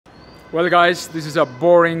Well guys, this is a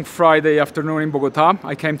boring Friday afternoon in Bogota.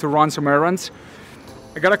 I came to run some errands.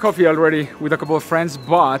 I got a coffee already with a couple of friends,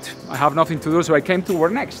 but I have nothing to do, so I came to where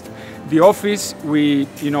next. The office we,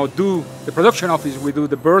 do, the production office we do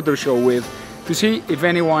the birder show with, to see if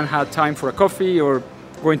anyone had time for a coffee or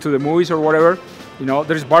going to the movies or whatever.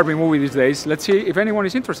 There's Barbie movie these days. Let's see if anyone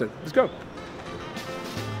is interested. Let's go.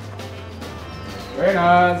 Very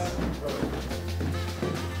nice.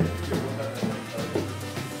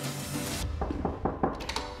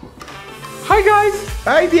 Hi guys!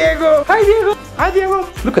 Hi Diego! Hi Diego! Hi Diego!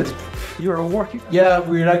 Look at it. You are working. Yeah,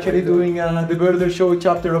 we're actually doing the birder show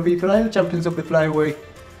chapter of Eaton, Champions of the Flyway.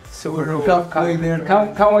 So we're halfway there.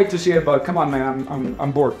 Can't wait to see it, but come on man,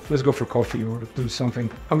 I'm bored. Let's go for coffee or do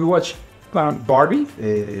something. Have you watched Barbie?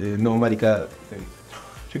 No, marica.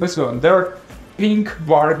 Let's go. There are pink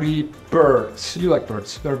Barbie birds. You like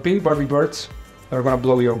birds. There are pink Barbie birds that are gonna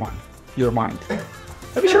blow your mind.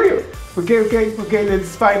 Let me show you. Okay,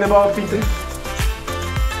 let's find about it.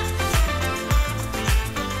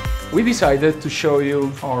 We decided to show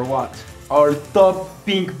you our what? Our top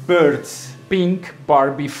pink birds. Pink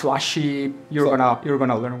Barbie flashy. You're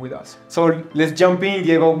gonna learn with us. So let's jump in,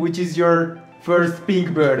 Diego. Which is your first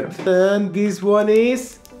pink bird? And this one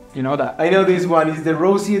is. You know that? I know this one is the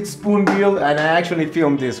roseate spoonbill, and I actually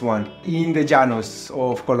filmed this one in the llanos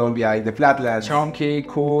of Colombia, in the flatlands. Chunky,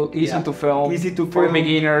 cool, easy to film. Easy to for film.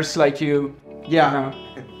 beginners like you. Yeah.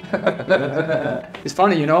 It's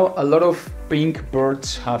funny, a lot of pink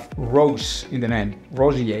birds have rose in the name,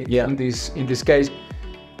 rosier. Yeah. In this case,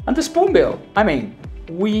 and the spoonbill. I mean,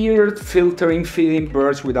 weird feeding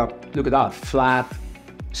birds with a look at that flat,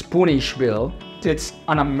 spoonish bill. It's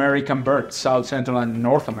an American bird, South Central and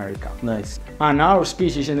North America. Nice. And our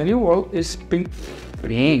species in the New World is pink.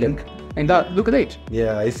 And that, look at it.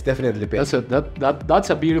 Yeah, it's definitely pink. That's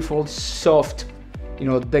a beautiful, soft,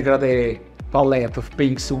 degradé palette of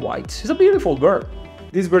pinks to whites. It's a beautiful bird.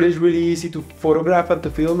 This bird is really easy to photograph and to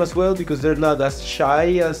film as well because they're not as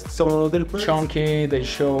shy as some other birds. Chunky, they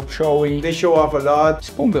showy. They show off a lot.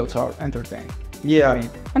 Spoonbills are entertaining. Yeah.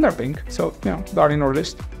 And they're pink, so they're in our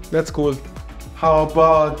list. That's cool. How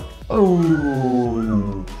about...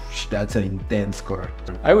 Oh, that's an intense score.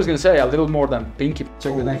 I was gonna say a little more than pinky.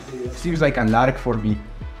 Check the name. Seems like a lark for me.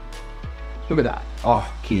 Look at that.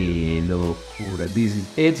 Oh, que locura.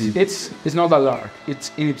 It's not a lark.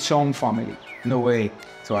 It's in its own family. No way.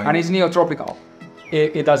 And it's neotropical.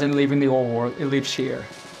 It doesn't live in the old world. It lives here.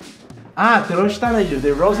 Ah, thrush tanager.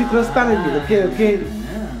 The rosy thrush tanager. Okay.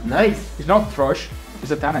 Yeah. Nice. It's not thrush. It's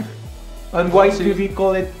a tanager. And why do we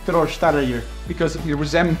call it thrush tanager? Because it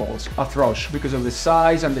resembles a thrush because of the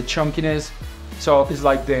size and the chunkiness. So it's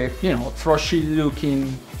like the, thrushy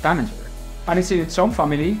looking tanager. And it's in its own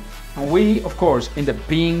family. And we, of course, in the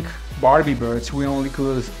pink Barbie birds, we only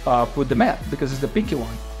could put the male because it's the pinky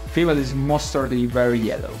one. Female is mustardy, very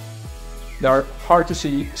yellow. They are hard to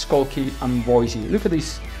see, skulky and voicey. Look at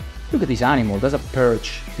this animal. That's a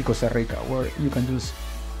perch in Costa Rica where you can just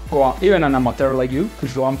go on. Even an amateur like you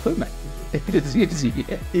could go and film it. It's easy.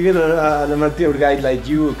 Even an amateur guy like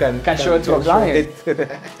you can show it to a client.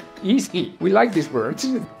 Easy. We like these birds.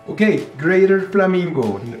 Okay, greater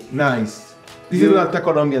flamingo. Nice. This is not the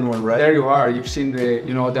Colombian one, right? There you are. You've seen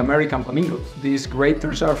the American flamingos. These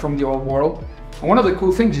graters are from the old world. And one of the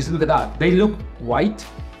cool things is look at that. They look white,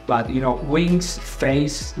 but wings,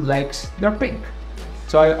 face, legs, they're pink.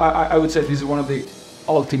 So I would say this is one of the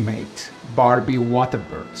ultimate Barbie water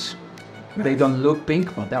birds. They don't look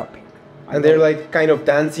pink, but they're pink. And they're like kind of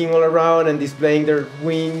dancing all around and displaying their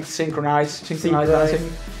wings. Synchronized dancing.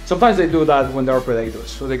 Sometimes they do that when they're predators.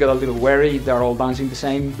 So they get a little wary, they're all dancing the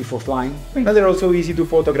same before flying. And they're also easy to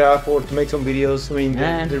photograph or to make some videos. I mean,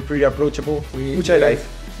 they're pretty approachable, which I like.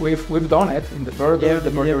 We've done it in the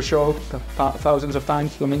birder show thousands of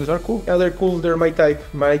times. Flamingos are cool. Yeah, they're cool. They're my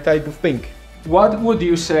type of pink. What would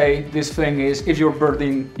you say this thing is if you're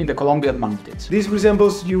birding in the Colombian mountains? This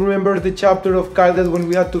resembles, you remember the chapter of Caldas when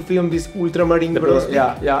we had to film this ultramarine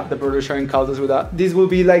grosbeak? Yeah, the birder showing Caldas with that. This will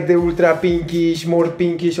be like the ultra pinkish, more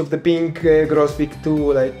pinkish of the pink grosbeak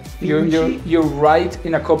too, like. You're right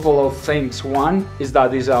in a couple of things. One is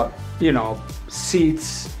that it's a,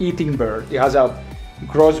 Seitz eating bird. It has a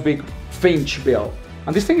grosbeak finch bill.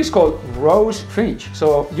 And this thing is called rose finch.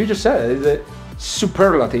 So you just said it's the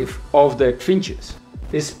superlative of the finches.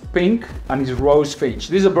 It's pink and it's rose finch.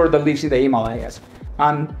 This is a bird that lives in the Himalayas.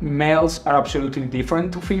 And males are absolutely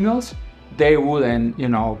different to females. They wouldn't,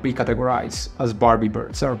 be categorized as Barbie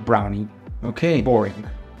birds. They're brownie. Okay. Boring.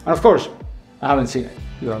 And of course, I haven't seen it.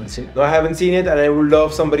 You haven't seen it. No, I haven't seen it, and I would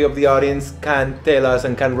love somebody of the audience can tell us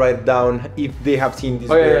and can write down if they have seen this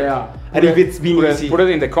bird. And if it's been easy. Put it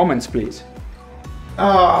in the comments, please.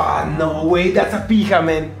 Ah, no way, that's a pija,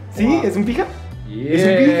 man. See, Wow. it's un pija? Yeah. It's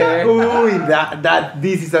un pija? Oh,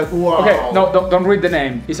 this is a, wow. Okay, no, don't read the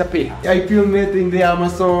name. It's a pig. I filmed it in the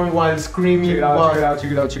Amazon while screaming. Check it out, check it out,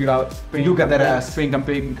 check it out, check it out. Pink, Look at that ass. Pink and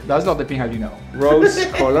pink. That's not the pink you know. Rose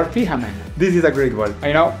color pija, man. This is a great one.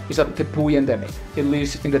 You know, it's a Tepui endemic. It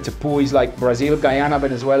lives in the Tepuis like Brazil, Guyana,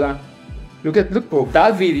 Venezuela. Look,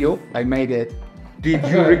 that video, I made it. Did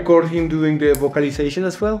you record him doing the vocalization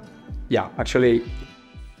as well? Yeah, actually.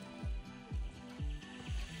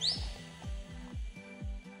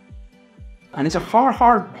 And it's a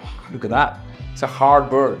hard, look at that. It's a hard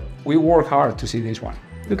bird. We work hard to see this one.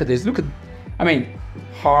 Look at this, I mean,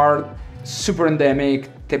 hard, super endemic,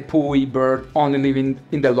 Tepui bird, only living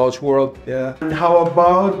in the Lost World. Yeah. And how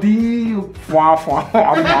about the...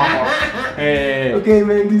 Hey. Okay,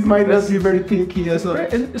 man, this might not be very pinky as well.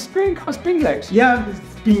 It's pink, has pink legs. Yeah, it's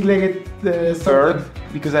pink-legged bird,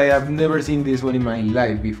 because I have never seen this one in my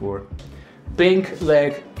life before. Pink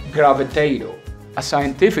leg gravitato, a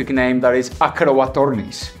scientific name that is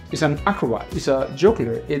Acrobatornis. It's an acrobat, it's a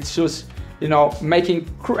juggler. It's just, you know, making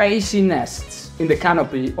crazy nests in the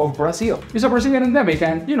canopy of Brazil. It's a Brazilian endemic,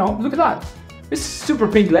 and you know, look at that. It's super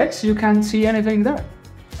pink legs, you can't see anything there.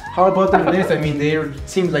 How about the nest? I mean,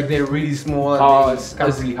 seems like they're really small and it's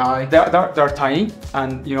really high. They're tiny,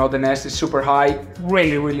 and you know, the nest is super high,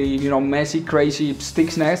 really, you know, messy, crazy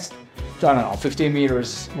sticks nest. I don't know, 15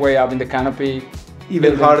 meters way up in the canopy.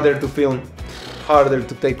 Even harder to film, harder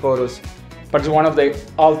to take photos. But it's one of the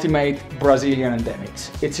ultimate Brazilian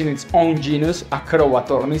endemics. It's in its own genus,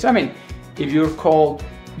 Acrobatornis. I mean, if you're called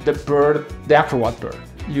the bird, the acrobat bird,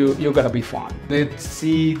 you gotta be fun. Let's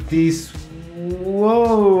see this.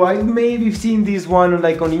 Whoa, I maybe seen this one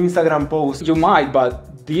like on Instagram post. You might,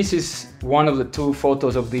 but this is one of the 2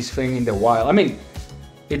 photos of this thing in the wild. I mean,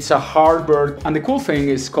 it's a hard bird, and the cool thing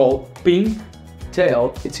is called pink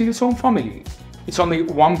tail. It's in its own family. It's only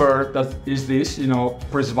one bird that is this, you know,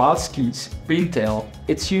 Przewalski's pintail.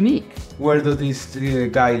 It's unique. Where does this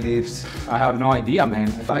guy lives? I have no idea, man.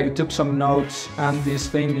 I took some notes, and this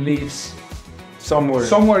thing lives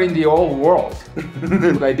somewhere in the old world.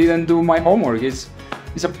 I didn't do my homework. It's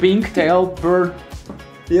a pink-tailed bird.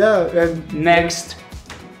 Yeah, and next.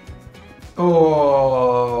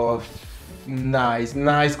 Oh,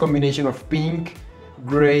 nice combination of pink,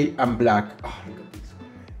 gray, and black. Oh, look at this.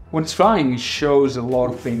 When it's flying, it shows a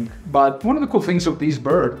lot of pink. But one of the cool things of this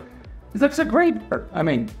bird is that it's a great bird. I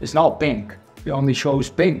mean, it's not pink. It only shows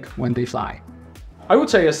pink when they fly. I would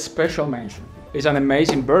say a special mention. It's an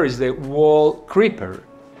amazing bird. It's the wall creeper.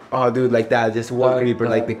 Oh, dude, like that, just wall creeper,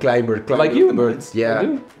 like the climber like you, birds.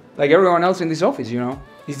 Yeah. Like everyone else in this office, you know.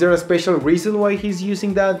 Is there a special reason why he's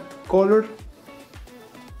using that color?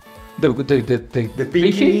 The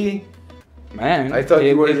pinky? Man, I thought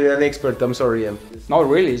you were an expert. I'm sorry. Not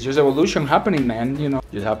really. It's just evolution happening, man. You know,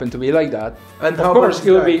 it happened to be like that. And of course,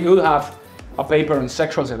 you'll have a paper on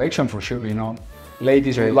sexual selection for sure. You know,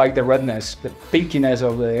 ladies will like the redness, the pinkiness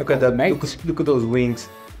of the. Look at that. Look at those wings.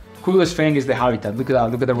 Coolest thing is the habitat. Look at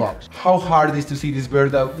that. Look at the rocks. How hard is to see this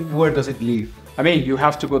bird? Where does it live? I mean, you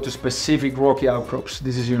have to go to specific rocky outcrops.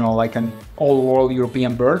 This is, you know, like an all-world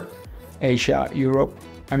European bird, Asia, Europe.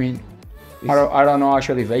 I mean, I don't know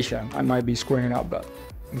actually if Asia. I might be screwing it up, but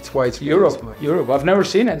it's why it's Europe. I've never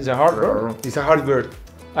seen it. It's a hard bird. It's a hard bird.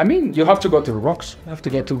 I mean, you have to go to the rocks. You have to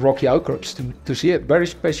get to rocky outcrops to see it. Very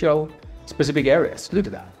specific areas. Look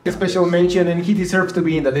at that. A special mention, and he deserves to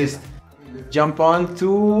be in the list. Jump on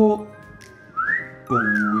to.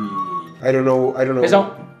 I don't know.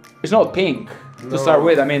 It's not pink to start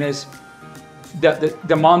with. I mean, it's the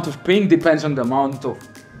amount of pink depends on the amount of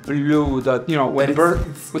blue that, you know, when the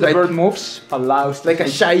bird moves, allows like a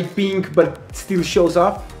shy pink, but still shows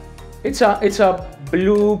up. It's a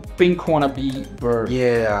blue pink wannabe bird.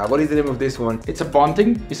 Yeah. What is the name of this one? It's a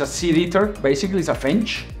bunting. It's a seed eater. Basically, it's a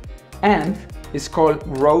finch, and it's called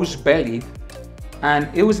rose-bellied, and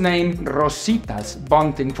it was named Rosita's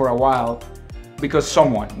bunting for a while because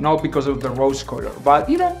not because of the rose color, but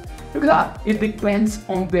you know. Look at that. It depends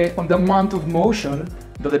on the amount of motion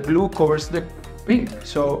that the blue covers the pink.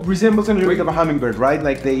 So resembles a little bit of a hummingbird, right?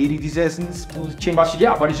 Like the iridescence will change.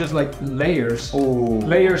 But it's just like layers. Oh.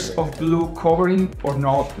 Layers of blue covering or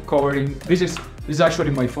not covering. This is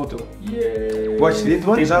actually my photo. Yeah. Watch this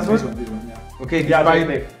one. This one, yeah. Okay, yeah,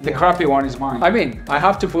 the crappy one is mine. I mean, I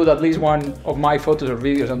have to put at least one of my photos or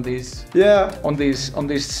videos on this. Yeah. On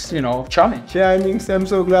this, you know, challenge. Yeah, I mean, I'm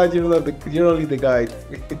so glad you're only the guide.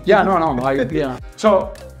 Yeah, no, yeah.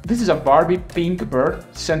 So This is a Barbie pink bird,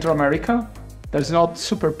 Central America. That's not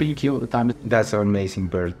super pinky all the time. That's an amazing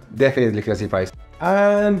bird. Definitely classifies.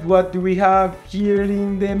 And what do we have here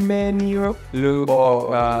in the menu? Look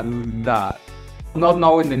at that. Not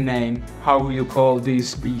knowing the name, how will you call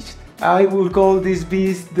this beast? I will call this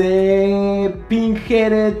beast the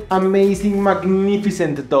pink-headed, amazing,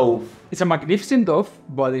 magnificent dove. It's a magnificent dove,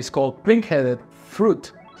 but it's called pink-headed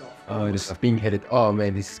fruit. Oh, it is a pink-headed. Oh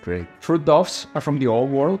man, this is great. Fruit doves are from the old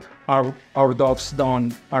world. Our doves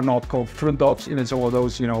are not called fruit doves, even so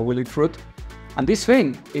those, will eat fruit. And this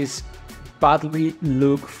thing is badly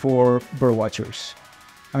looked for bird watchers.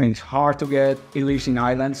 I mean, it's hard to get. It lives in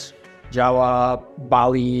islands, Java,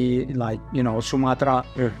 Bali, Sumatra.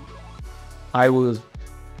 I will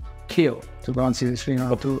kill to go and see this thing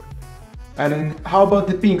on tour. And how about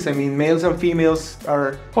the pinks? I mean, males and females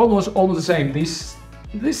are almost the same.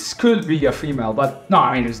 This could be a female, but no,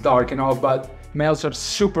 I mean, it's dark, but males are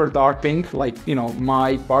super dark pink, like,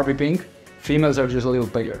 my Barbie pink. Females are just a little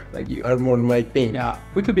bigger, like you. Are more my pink. Yeah,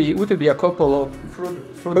 we could be a couple of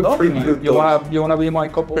fruit dogs. You wanna be my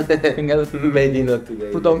couple? Maybe not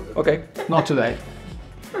today. Fruit dog? Okay, not today.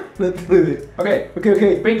 Not today.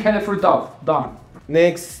 Okay. Pink-headed fruit dog, done.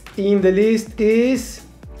 Next in the list is...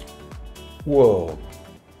 Whoa.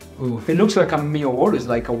 Ooh, it looks like a Mio, it's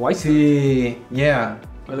like a white. See, yeah.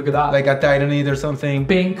 But look at that. Like a Titanid or something.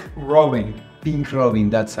 Pink robin. Pink robin,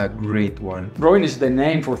 that's a great one. Robin is the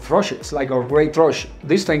name for thrushes, like a great thrush.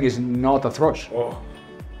 This thing is not a thrush. Oh.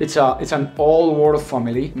 It's an all-world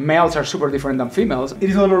family. Males are super different than females. It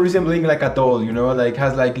is almost resembling like a doll, like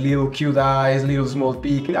has like little cute eyes, little small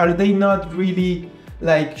beak. Are they not really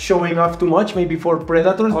like showing off too much, maybe for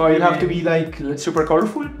predators? Oh, you have to be like super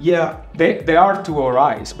colorful? Yeah. They are to our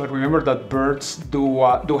eyes, but remember that birds do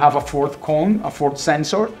have a fourth cone, a fourth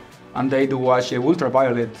sensor, and they do watch the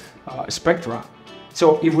ultraviolet spectra.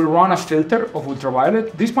 So if we run a filter of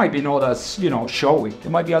ultraviolet, this might be not as, showy. It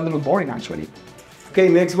might be a little boring actually. Okay,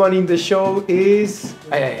 next one in the show is...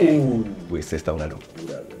 Esta está una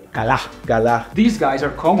locura. Gala. These guys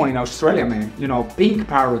are common in Australia, man. Pink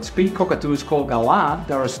parrots, pink cockatoos called gala.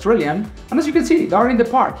 They're Australian. And as you can see, they're in the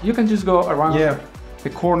park. You can just go around the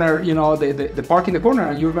corner, the park in the corner,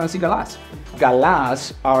 and you're gonna see galas.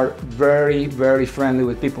 Galas are very, very friendly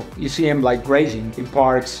with people. You see them like grazing in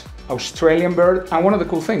parks. Australian bird. And one of the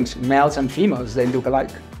cool things, males and females, they look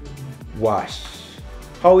alike. Wash.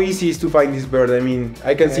 How easy is to find this bird? I mean,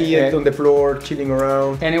 I can see it on the floor, chilling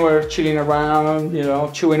around. Anywhere, chilling around,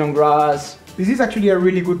 chewing on grass. This is actually a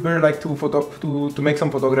really good bird, like to make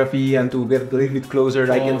some photography and to get a little bit closer.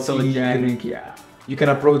 I can see. You can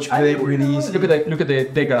approach them really easy. Look at the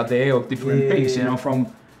dégradé of different pinks, from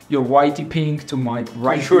your whitey pink to my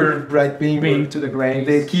bright pink to the gray.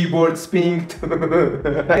 The keyboard's pink.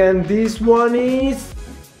 And this one is...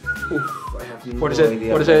 Oof, I have What is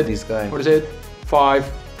it? This guy. What is it? 5,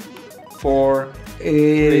 4.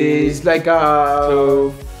 It's like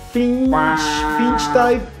a finch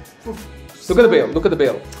type. Look at the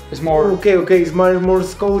bill. It's more... Okay, it's more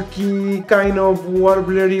skulky, kind of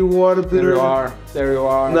warblery warbler. There you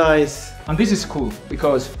are. Nice. And this is cool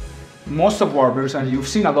because most of warblers, and you've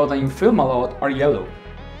seen a lot and you film a lot, are yellow.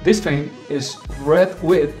 This thing is red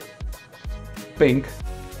with pink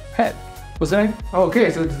head. What's the name? Oh, okay,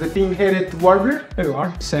 so it's the pink-headed warbler? There you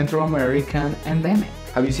are. Central American endemic.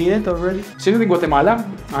 Have you seen it already? Seen it in Guatemala,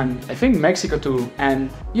 and I think Mexico too. And,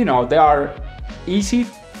 they are easy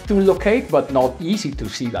to locate, but not easy to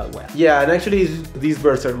see that well. Yeah, and actually these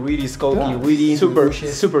birds are really skulky, really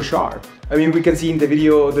super sharp. I mean, we can see in the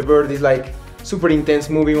video, the bird is like super intense,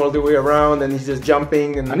 moving all the way around, and he's just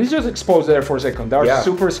jumping. And it's just exposed there for a second. They're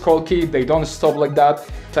super skulky, they don't stop like that,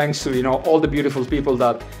 thanks to, all the beautiful people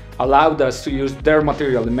that allowed us to use their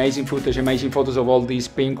material. Amazing footage, amazing photos of all these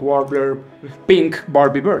pink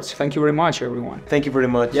Barbie birds. Thank you very much, everyone. Thank you very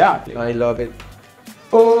much. Yeah. I love it.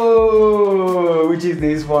 Oh, which is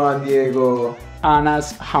this one, Diego?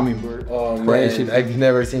 Anna's hummingbird. Oh man, I've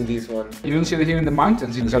never seen this one. You don't see it here in the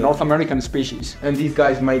mountains. It's a North American species. And these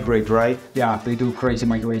guys migrate, right? Yeah, they do crazy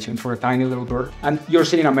migration for a tiny little bird. And you're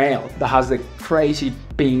seeing a male that has the crazy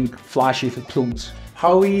pink flashy plumes.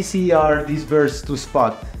 How easy are these birds to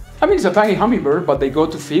spot? I mean, it's a tiny hummingbird, but they go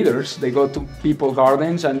to feeders, they go to people's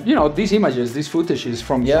gardens, and these images, this footage is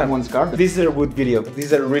from someone's garden. This is a good video. This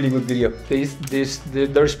is a really good video.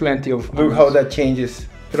 There's plenty of... Look how that changes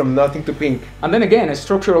from nothing to pink. And then again,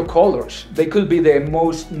 structural colors. They could be the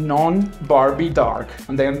most non-Barbie dark.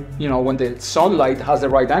 And then, when the sunlight has the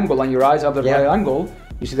right angle and your eyes have the right angle,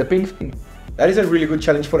 you see the pink thing. That is a really good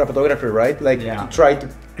challenge for a photographer, right? Like to try to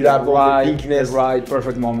grab all the pinkiness. Right,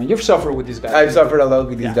 perfect moment. You've suffered with these guys. I've suffered a lot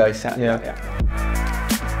with these guys. Yeah.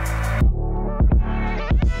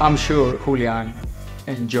 I'm sure Julián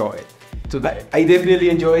enjoyed today. I definitely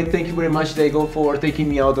enjoyed it. Thank you very much, Diego, for taking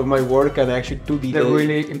me out of my work and actually to delay. The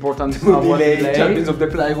really important delay Champions of the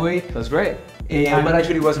Flyway. That's great. But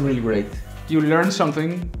actually it was really great. You learned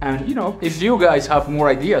something, and you know, if you guys have more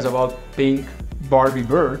ideas about pink Barbie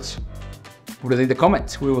birds, put it in the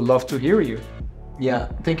comments. We would love to hear you. Yeah,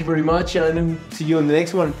 thank you very much, and see you on the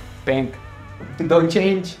next one. Pink. Don't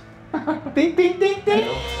change. Ding, ding, ding,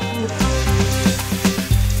 ding.